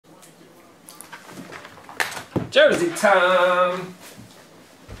Jersey time.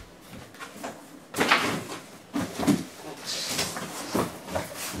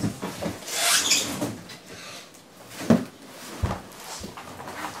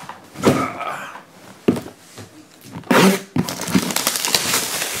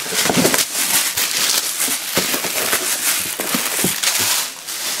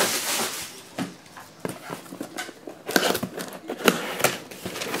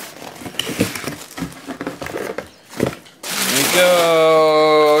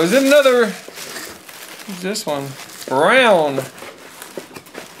 Go. Is it another? Who's this one? Brown.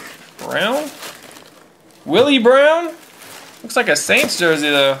 Brown? Willie Brown? Looks like a Saints jersey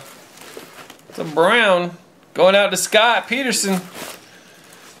though. It's a brown. Going out to Scott Peterson.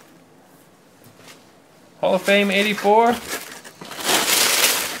 Hall of Fame 84.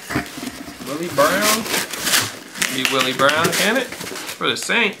 Willie Brown. Be Willie Brown, can it? For the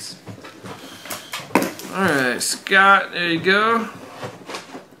Saints. Alright, Scott, there you go.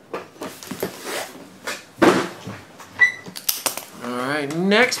 Alright,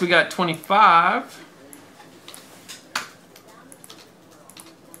 next we got 25.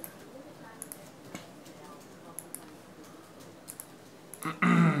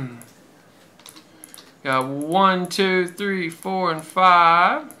 Got 1, 2, 3, 4, and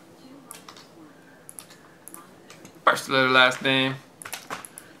 5. First letter, last name.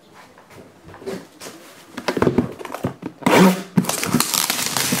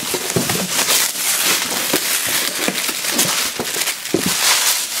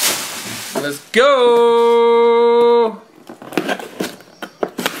 Let's go!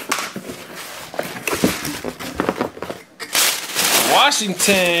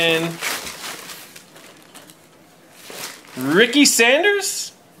 Washington. Ricky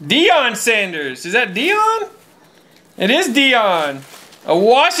Sanders? Deion Sanders. Is that Deion? It is Deion. A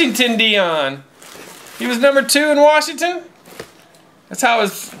Washington Deion. He was number 2 in Washington? That's how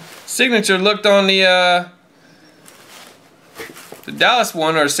his signature looked on the Dallas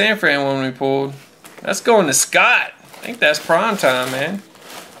one or San Fran one we pulled. That's going to Scott. I think that's prime time, man.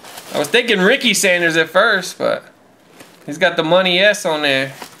 I was thinking Ricky Sanders at first, but he's got the money S on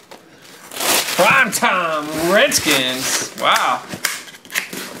there. Prime time Redskins. Wow.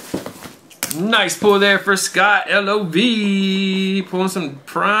 Nice pull there for Scott. LOV. Pulling some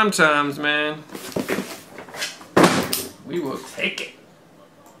prime times, man. We will take it.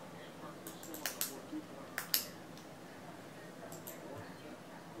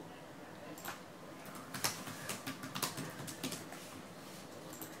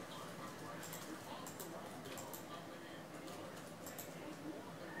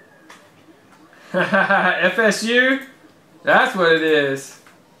 FSU? That's what it is.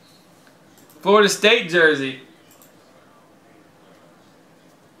 Florida State jersey.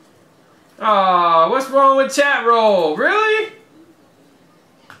 Oh, what's wrong with chat roll? Really?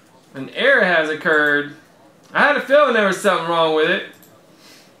 An error has occurred. I had a feeling there was something wrong with it.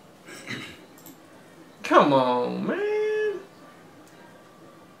 Come on, man.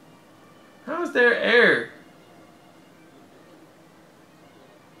 How's there error?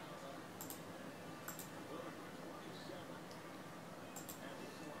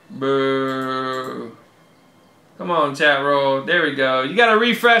 Boo. Come on, chat roll. There we go. You gotta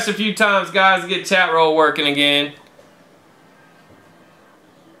refresh a few times, guys, to get chat roll working again.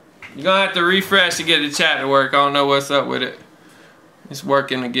 You're gonna have to refresh to get the chat to work. I don't know what's up with it. It's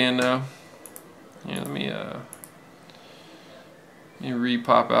working again though. Yeah, let me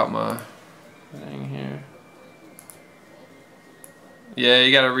re-pop out my thing here. Yeah,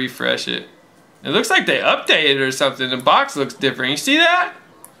 you gotta refresh it. It looks like they updated or something. The box looks different. You see that?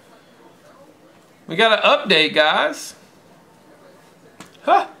 We got an update, guys.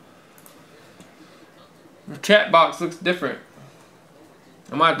 Huh. The chat box looks different.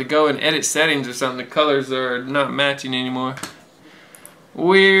 I might have to go and edit settings or something. The colors are not matching anymore.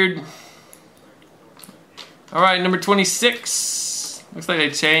 Weird. Alright, number 26. Looks like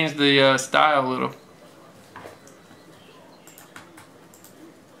they changed the style a little.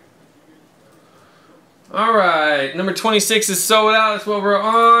 Alright, number 26 is sold out. That's what we're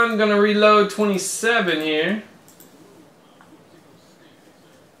on. Gonna reload 27 here.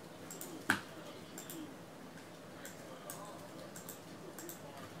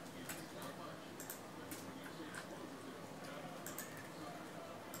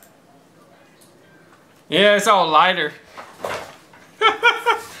 Yeah, it's all lighter.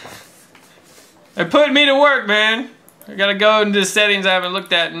 They're putting me to work, man. I gotta go into the settings I haven't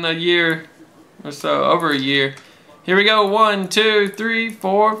looked at in a year or so, over a year. Here we go. 1, 2, 3,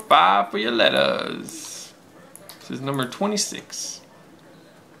 4, 5 for your letters. This is number 26.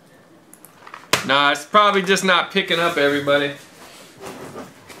 Nah, it's probably just not picking up everybody.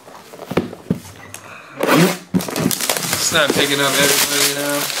 It's not picking up everybody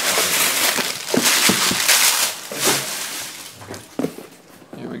now.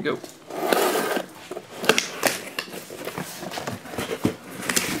 Here we go.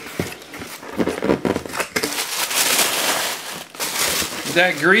 Is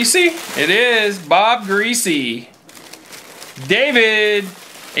that Greasy? It is. Bob Greasy. David.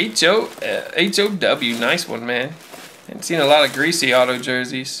 H-O-W. Nice one, man. Haven't seen a lot of Greasy auto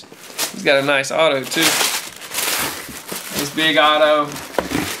jerseys. He's got a nice auto, too. This big auto.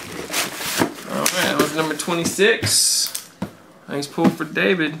 Alright, that was number 26. Nice pull for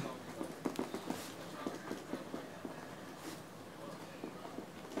David.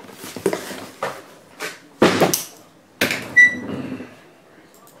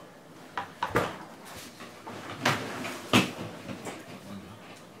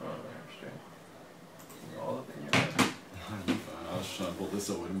 I was trying to pull this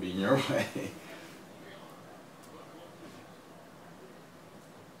so it wouldn't be in your way.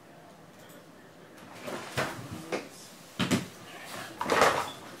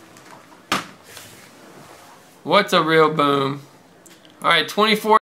 What's a real boom? Alright, 24.